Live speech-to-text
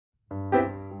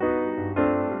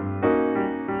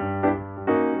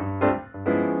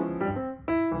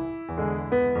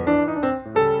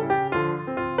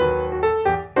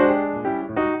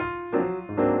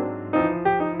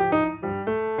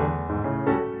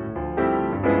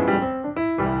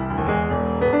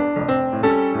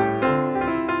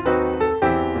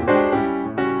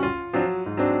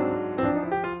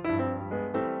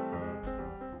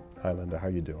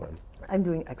you doing? I'm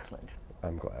doing excellent.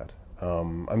 I'm glad.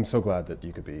 I'm so glad that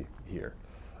you could be here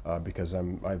because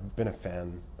I've been a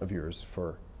fan of yours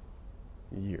for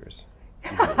years.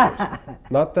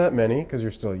 Not that many, because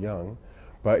you're still young,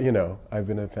 but you know, I've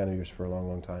been a fan of yours for a long,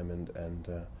 long time,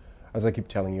 and as I keep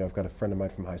telling you, I've got a friend of mine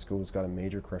from high school who's got a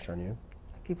major crush on you.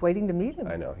 I keep waiting to meet him.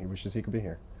 I know, he wishes he could be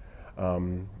here.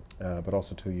 But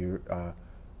also to you,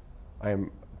 I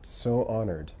am so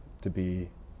honored to be,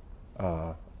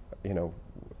 you know,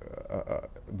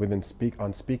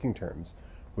 on speaking terms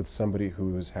with somebody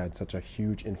who's had such a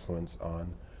huge influence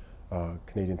on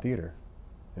Canadian theatre,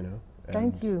 you know. And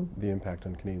thank you. The impact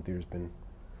on Canadian theatre has been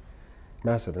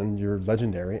massive, and you're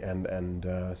legendary, and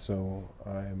so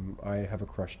I have a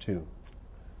crush too.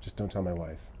 Just don't tell my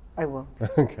wife. I won't.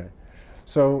 Okay.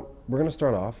 So we're going to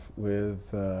start off with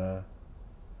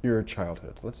your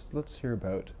childhood. Let's hear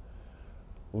about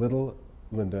little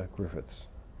Linda Griffiths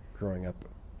growing up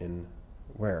in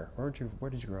where? Where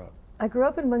did you grow up? I grew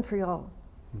up in Montreal,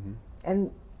 Mm-hmm.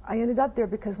 and I ended up there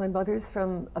because my mother's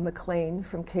from a McLean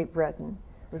from Cape Breton.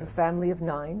 It was a family of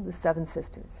 9 with 7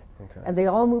 sisters. Okay. And they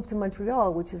all moved to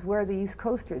Montreal, which is where the East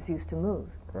Coasters used to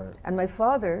move. Right. And my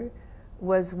father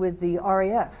was with the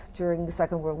RAF during the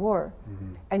Second World War.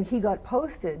 Mm-hmm. And he got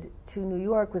posted to New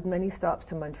York with many stops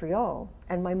to Montreal.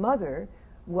 And my mother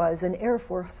was an Air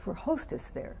Force hostess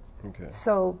there. Okay.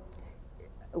 So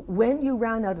when you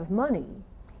ran out of money,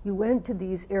 you went to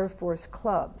these Air Force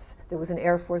clubs. There was an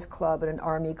Air Force club and an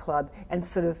Army club, and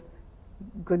sort of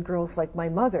good girls like my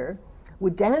mother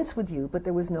would dance with you, but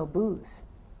there was no booze.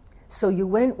 So you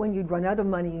went when you'd run out of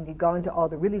money and you'd gone to all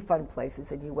the really fun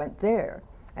places, and you went there.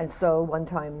 And so one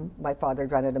time my father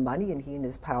ran out of money, and he and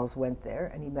his pals went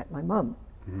there, and he met my mom.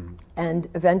 Mm-hmm. And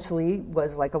eventually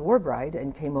was like a war bride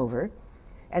and came over.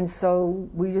 And so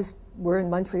we just were in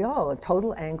Montreal, a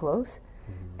total Anglos.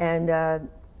 Mm-hmm.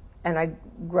 And I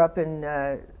grew up in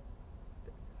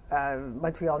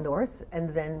Montreal North, and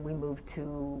then we moved to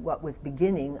what was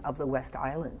beginning of the West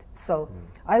Island. So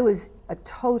I was in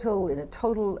a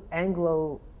total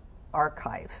Anglo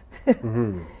archive.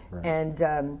 Mm-hmm. Right.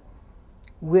 And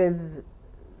with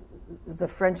the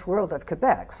French world of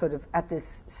Quebec sort of at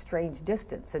this strange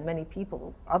distance, and many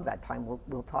people of that time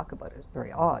will talk about it.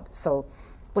 Very odd. So,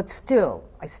 but still,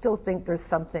 I still think there's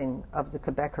something of the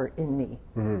Quebecer in me,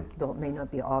 Mm-hmm. though it may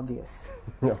not be obvious.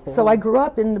 No. So I grew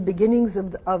up in the beginnings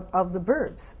of the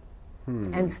burbs,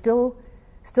 and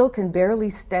still can barely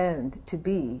stand to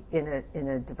be in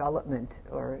a development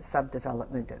or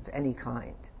subdevelopment of any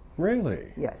kind.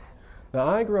 Really? Yes. Now,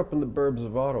 I grew up in the burbs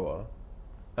of Ottawa,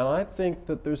 and I think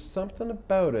that there's something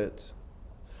about it.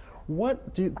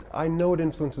 I know it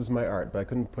influences my art, but I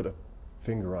couldn't put a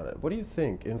finger on it. What do you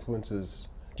think influences?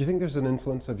 Do you think there's an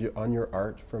influence on your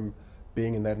art from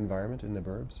being in that environment in the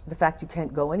burbs? The fact you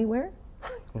can't go anywhere,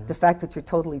 the fact that you're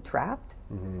totally trapped,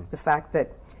 the fact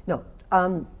that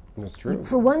That's true.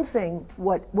 For one thing,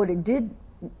 what it did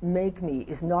make me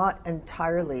is not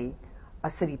entirely a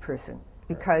city person,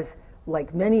 because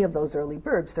like many of those early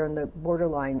burbs, they're on the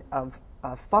borderline of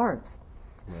farms.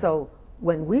 Right. So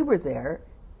when we were there,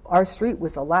 our street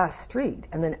was the last street,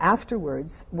 and then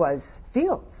afterwards was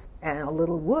fields and a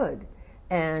little wood.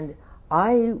 And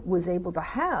I was able to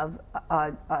have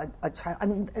a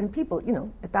child, and people, you know,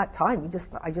 at that time,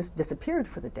 I just disappeared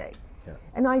for the day. Yeah.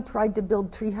 And I tried to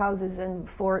build tree houses and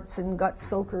forts and got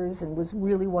soakers and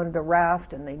really wanted a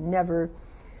raft, and they never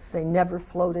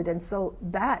floated. And so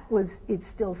it's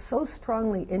still so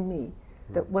strongly in me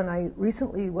that when I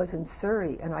recently was in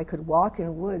Surrey and I could walk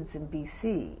in woods in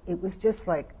BC, it was just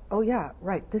like, oh yeah,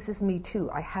 right, this is me too.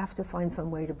 I have to find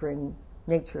some way to bring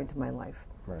nature into my life.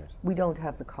 Right. We don't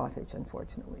have the cottage,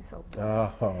 unfortunately. So.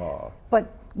 Oh.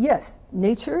 But yes,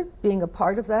 nature being a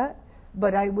part of that,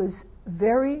 but I was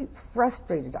very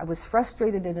frustrated. I was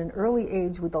frustrated at an early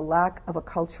age with the lack of a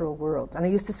cultural world. And I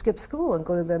used to skip school and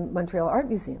go to the Montreal Art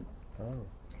Museum. Oh.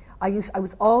 I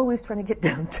was always trying to get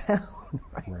downtown.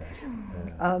 Right? Right.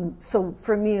 Yeah. So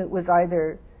for me, it was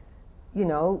either, you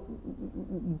know,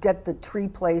 get the tree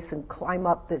place and climb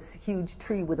up this huge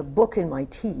tree with a book in my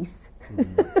teeth,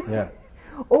 Yeah.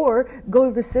 or go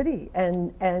to the city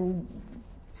and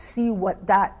see what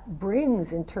that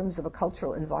brings in terms of a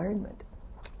cultural environment.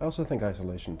 I also think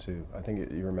isolation too. I think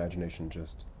your imagination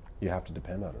you have to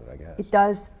depend on it, I guess. It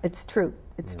does. It's true.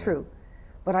 It's true.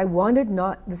 But I wanted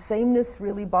the sameness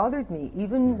really bothered me,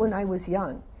 even when I was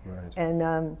young. Right.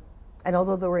 And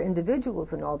although there were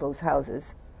individuals in all those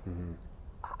houses,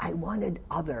 I wanted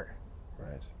other.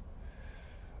 Right.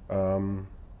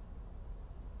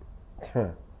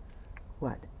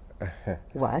 What?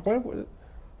 What?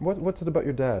 What's it about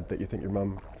your dad that you think your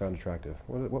mom found attractive?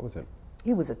 What was it?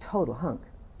 He was a total hunk.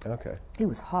 Okay. He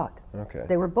was hot. Okay.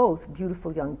 They were both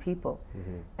beautiful young people.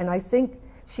 And I think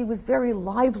she was very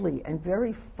lively and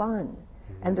very fun.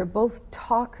 And they're both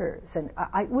talkers. And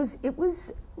it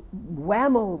was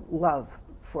whammo love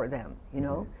for them, you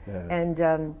know. Yeah.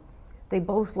 And they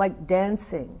both liked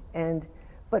dancing.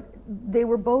 But they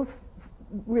were both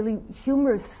really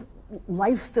humorous,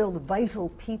 life-filled, vital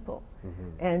people.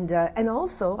 And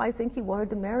also, I think he wanted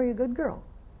to marry a good girl.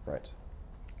 Right.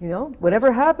 You know,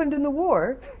 whatever happened in the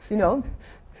war, you know,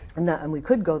 and we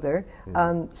could go there.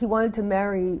 He wanted to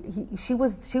marry. She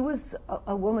was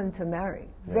a woman to marry.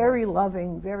 Very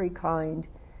loving, very kind,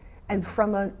 and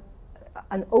from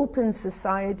an open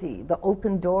society, the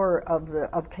open door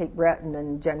of Cape Breton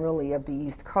and generally of the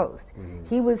East Coast.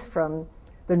 He was from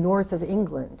the north of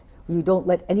England, where you don't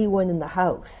let anyone in the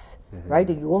house, right,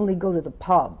 and you only go to the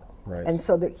pub. Right. And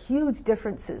so the huge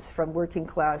differences from working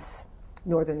class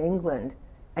Northern England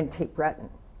and Cape Breton,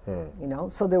 you know.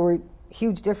 So there were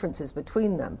huge differences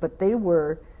between them, but they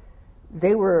were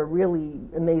a really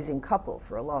amazing couple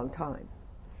for a long time.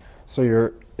 So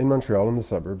you're in Montreal in the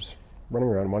suburbs, running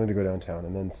around, wanting to go downtown,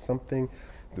 and then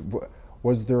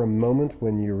was there a moment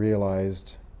when you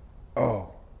realized,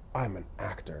 oh, I'm an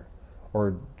actor,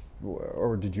 or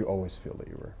did you always feel that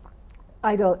you were?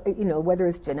 I don't, you know, whether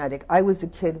it's genetic. I was the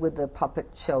kid with the puppet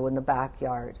show in the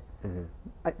backyard.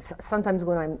 Sometimes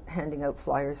when I'm handing out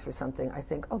flyers for something, I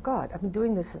think, oh God, I've been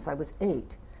doing this since I was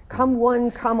 8. Come one,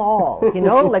 come all, you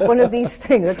know, like one of these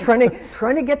things. They're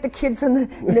trying to get the kids in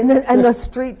the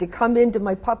street to come into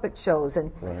my puppet shows.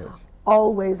 And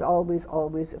always, always,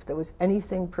 always, if there was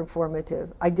anything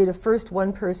performative. I did a first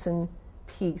one-person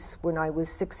piece when I was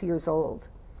 6 years old.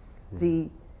 The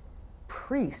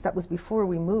priest, that was before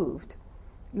we moved,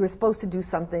 you were supposed to do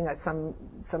something at some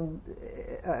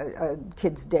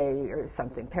kid's day or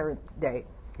something, parent day.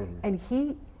 And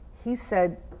he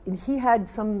said, and he had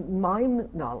some mime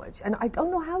knowledge. And I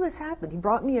don't know how this happened. He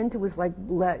brought me into his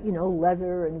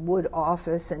leather and wood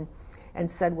office and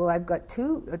said, well, I've got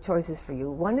 2 choices for you.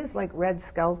 One is like Red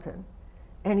Skelton.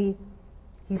 And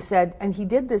he said, and he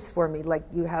did this for me, like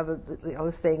you have a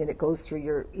thing and it goes through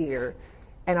your ear.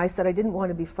 And I said, I didn't want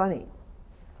to be funny.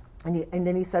 And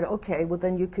then he said, okay, well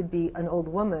then you could be an old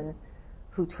woman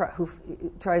who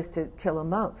tries to kill a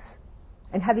mouse.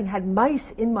 And having had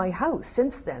mice in my house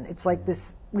since then, it's like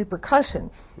this repercussion.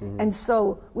 And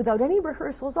so without any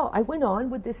rehearsals at all, I went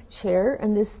on with this chair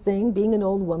and this thing, being an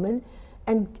old woman,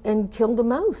 and killed a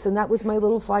mouse. And that was my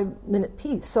little 5-minute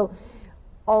piece. So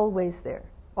always there,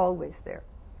 always there.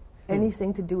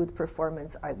 Anything to do with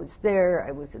performance, I was there.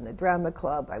 I was in the drama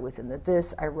club. I was in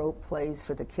this. I wrote plays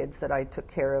for the kids that I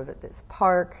took care of at this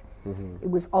park. It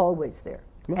was always there,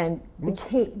 and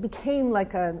became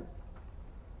like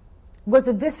was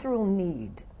a visceral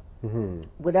need.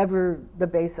 Whatever the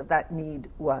base of that need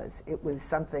was, it was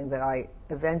something that I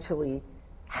eventually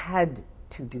had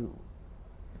to do.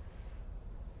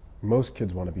 Most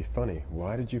kids want to be funny.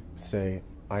 Why did you say,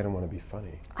 I don't want to be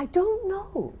funny? I don't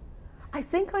know. I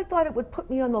think I thought it would put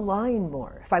me on the line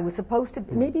more. If I was supposed to,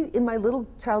 maybe in my little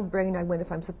child brain I went,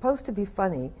 if I'm supposed to be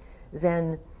funny,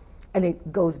 then, and it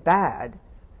goes bad,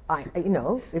 you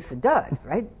know, it's a dud,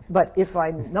 right? But if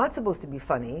I'm not supposed to be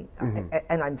funny,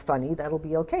 and I'm funny, that'll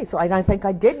be okay. So I think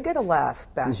I did get a laugh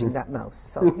bashing that mouse.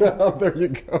 So there you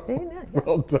go. Yeah.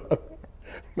 Well done.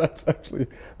 That's actually,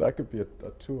 that could be a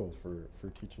tool for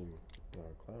teaching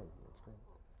clown.